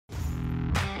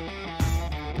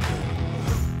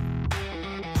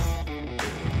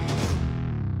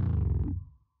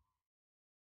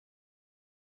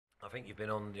think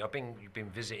you've been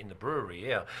visiting the brewery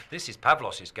here. This is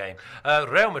Pavlos's game.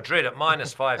 Real Madrid at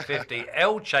minus 550,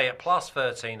 Elche at plus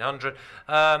 1300,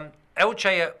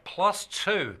 Elche at plus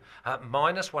 2 at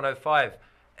minus 105,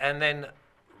 and then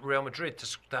Real Madrid.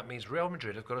 That means Real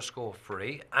Madrid have got to score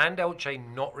 3 and Elche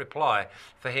not reply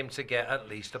for him to get at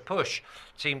least a push.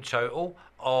 Team total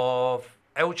of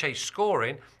Elche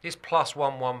scoring is plus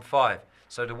 115.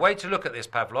 So the way to look at this,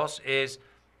 Pavlos, is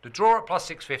the draw at plus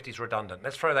 650 is redundant.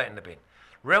 Let's throw that in the bin.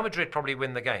 Real Madrid probably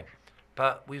win the game.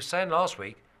 But we were saying last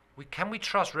week, can we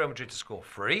trust Real Madrid to score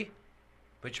 3?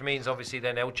 Which means obviously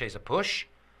then Elche's a push.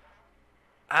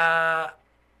 And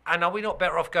are we not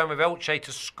better off going with Elche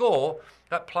to score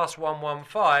at plus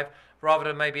 115 rather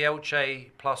than maybe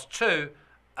Elche plus 2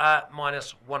 at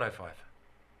minus 105?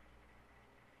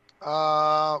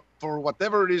 For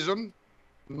whatever reason,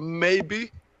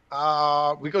 maybe.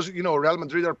 Because, Real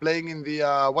Madrid are playing in the,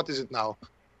 what is it now?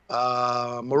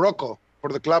 Morocco for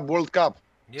the Club World Cup.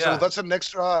 Yeah. So that's an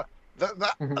extra...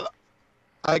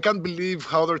 I can't believe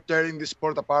how they're tearing this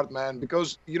sport apart, man.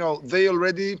 Because, they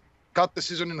already cut the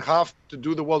season in half to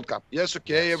do the World Cup. Yes,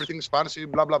 okay, everything's fancy,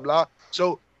 blah, blah, blah.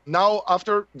 So now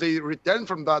after they return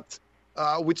from that,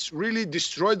 which really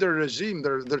destroyed their regime,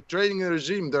 their training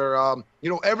regime, their,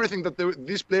 everything that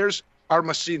these players are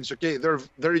machines, okay?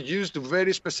 They're used to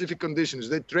very specific conditions.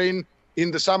 They train in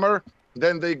the summer,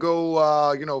 then they go,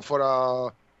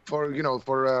 for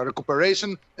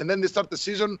recuperation, and then they start the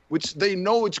season, which they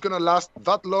know it's gonna last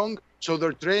that long. So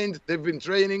they're trained. They've been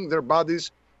training their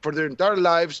bodies for their entire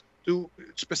lives to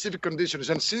specific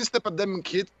conditions. And since the pandemic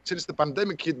hit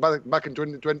back in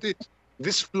 2020,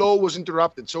 this flow was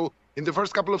interrupted. So in the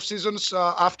first couple of seasons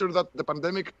after that, the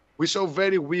pandemic, we saw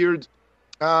very weird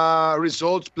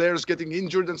results, players getting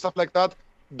injured and stuff like that.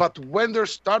 But when they're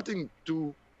starting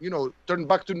to, turn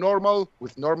back to normal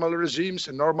with normal regimes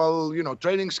and normal,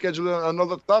 training schedule and all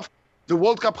that stuff, the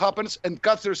World Cup happens and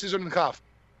cuts their season in half.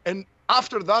 And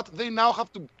after that, they now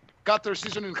have to cut their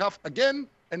season in half again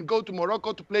and go to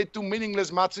Morocco to play 2 meaningless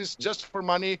matches just for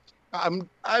money. I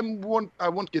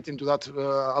won't get into that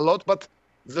a lot, but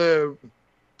one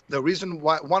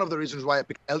of the reasons why I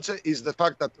picked Elche is the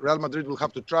fact that Real Madrid will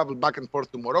have to travel back and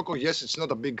forth to Morocco. Yes, it's not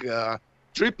a big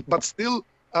trip, but still,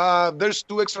 there's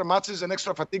 2 extra matches and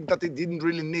extra fatigue that they didn't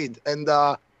really need. And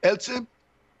Elche,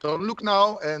 don't look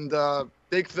now and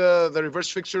take the reverse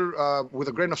fixture with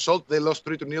a grain of salt. They lost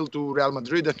 3-0 to Real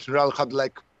Madrid, and Real had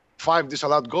like 5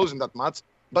 disallowed goals in that match.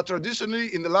 But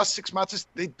traditionally, in the last 6 matches,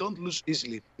 they don't lose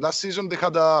easily. Last season, they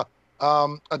had a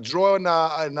draw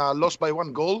and a loss by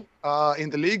 1 goal in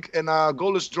the league, and a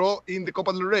goalless draw in the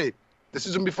Copa del Rey. The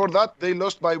season before that, they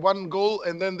lost by 1 goal,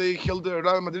 and then they held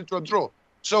Real Madrid to a draw.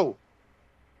 So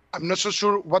I'm not so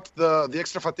sure what the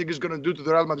extra fatigue is going to do to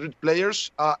the Real Madrid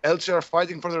players. Elche are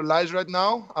fighting for their lives right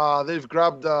now. They've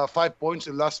grabbed 5 points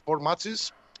in the last 4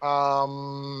 matches.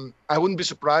 I wouldn't be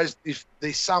surprised if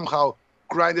they somehow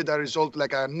grinded a result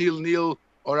like a 0-0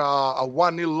 or a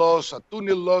 1-0 loss, a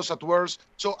 2-0 loss at worst.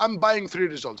 So I'm buying 3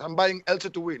 results. I'm buying Elche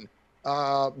to win,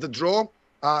 the draw,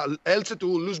 Elche to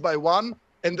lose by 1,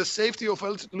 and the safety of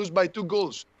Elche to lose by 2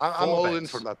 goals. I'm all in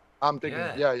for that. I'm taking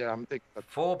I'm taking that.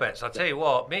 4 bets. I'll tell you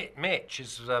what, Mitch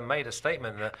has made a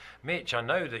statement that, Mitch, I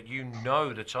know that you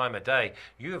know the time of day.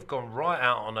 You have gone right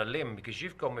out on a limb because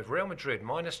you've gone with Real Madrid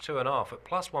minus 2.5 at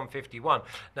plus 151.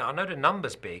 Now, I know the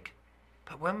number's big,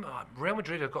 but when Real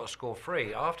Madrid have got to score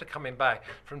 3 after coming back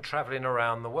from travelling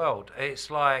around the world,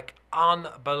 it's like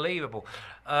unbelievable.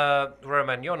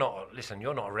 Roman, you're not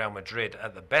a Real Madrid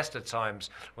at the best of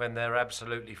times when they're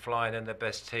absolutely flying and the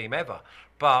best team ever.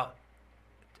 But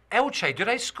Elche, do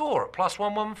they score at plus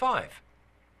 115?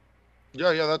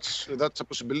 Yeah, that's a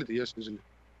possibility. Yes, easily.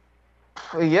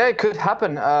 Yeah, it could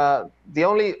happen. The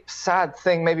only sad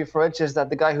thing maybe for Elche is that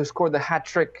the guy who scored the hat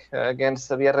trick against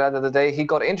Villarreal the other day, he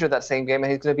got injured that same game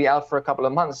and he's going to be out for a couple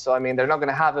of months. So I mean, they're not going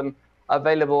to have him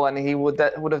available, and he would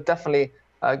have definitely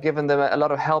given them a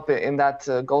lot of help in that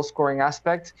goal scoring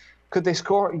aspect. Could they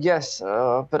score? Yes,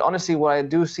 but honestly, what I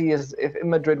do see is if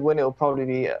Madrid win, it will probably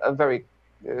be a very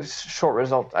short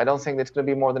result. I don't think it's going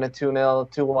to be more than a 2-0,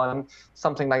 2-1,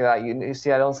 something like that. You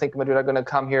see, I don't think Madrid are going to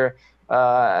come here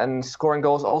and scoring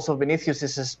goals. Also, Vinicius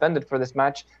is suspended for this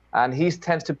match, and he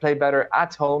tends to play better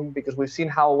at home because we've seen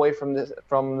how away from the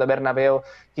Bernabeu,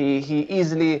 he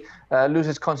easily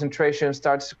loses concentration,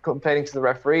 starts complaining to the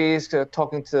referees,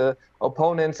 talking to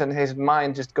opponents, and his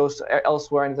mind just goes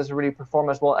elsewhere and doesn't really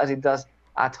perform as well as he does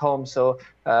at home. So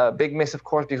big miss, of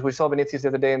course, because we saw Vinicius the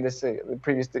other day in this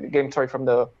previous game, from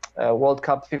the World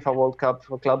Cup, FIFA World Cup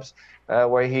for clubs,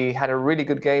 where he had a really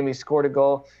good game. He scored a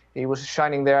goal. He was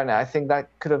shining there, and I think that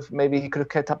he could have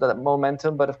kept up that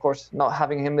momentum. But of course, not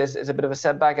having him is a bit of a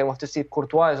setback, and we'll have to see if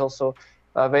Courtois is also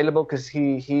available, because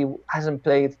he hasn't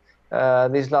played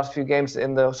these last few games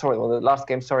the last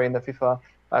game in the FIFA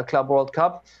Club World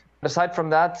Cup. Aside from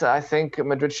that, I think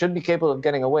Madrid should be capable of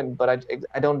getting a win, but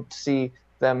I don't see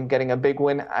them getting a big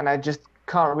win, and I just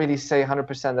can't really say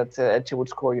 100% that Elche would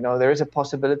score. There is a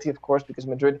possibility, of course, because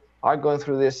Madrid are going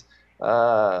through this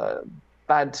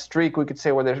bad streak, we could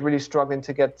say, where they're really struggling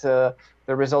to get the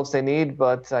results they need.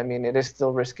 But I mean, it is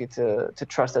still risky to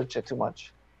trust Elche too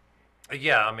much.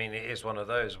 Yeah, I mean, it is one of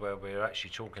those where we're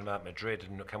actually talking about Madrid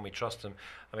and can we trust them?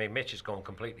 I mean, Mitch has gone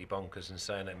completely bonkers and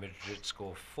saying that Madrid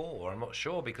score 4. I'm not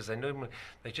sure, because they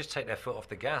just take their foot off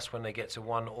the gas when they get to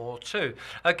 1 or 2.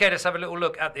 Okay, let's have a little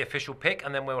look at the official pick,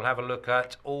 and then we'll have a look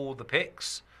at all the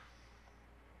picks.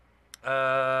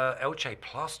 Elche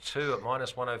 +2 at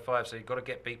 -105, so you've got to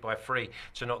get beat by 3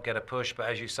 to not get a push. But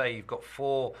as you say, you've got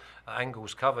 4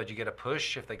 angles covered. You get a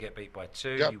push if they get beat by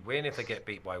 2. Yep. You win if they get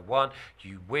beat by 1.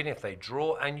 You win if they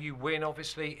draw, and you win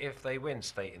obviously if they win,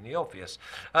 stating the obvious.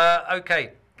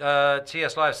 Okay,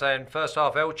 TS Live saying first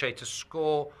half Elche to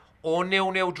score or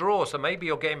 0-0 draw, so maybe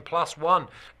you're getting +1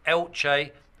 Elche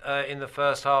in the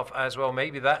first half as well.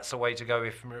 Maybe that's the way to go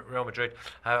if Real Madrid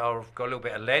have got a little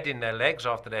bit of lead in their legs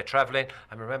after they're travelling.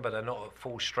 And remember, they're not at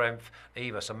full strength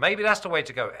either. So maybe that's the way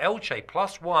to go. Elche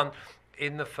 +1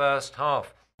 in the first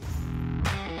half.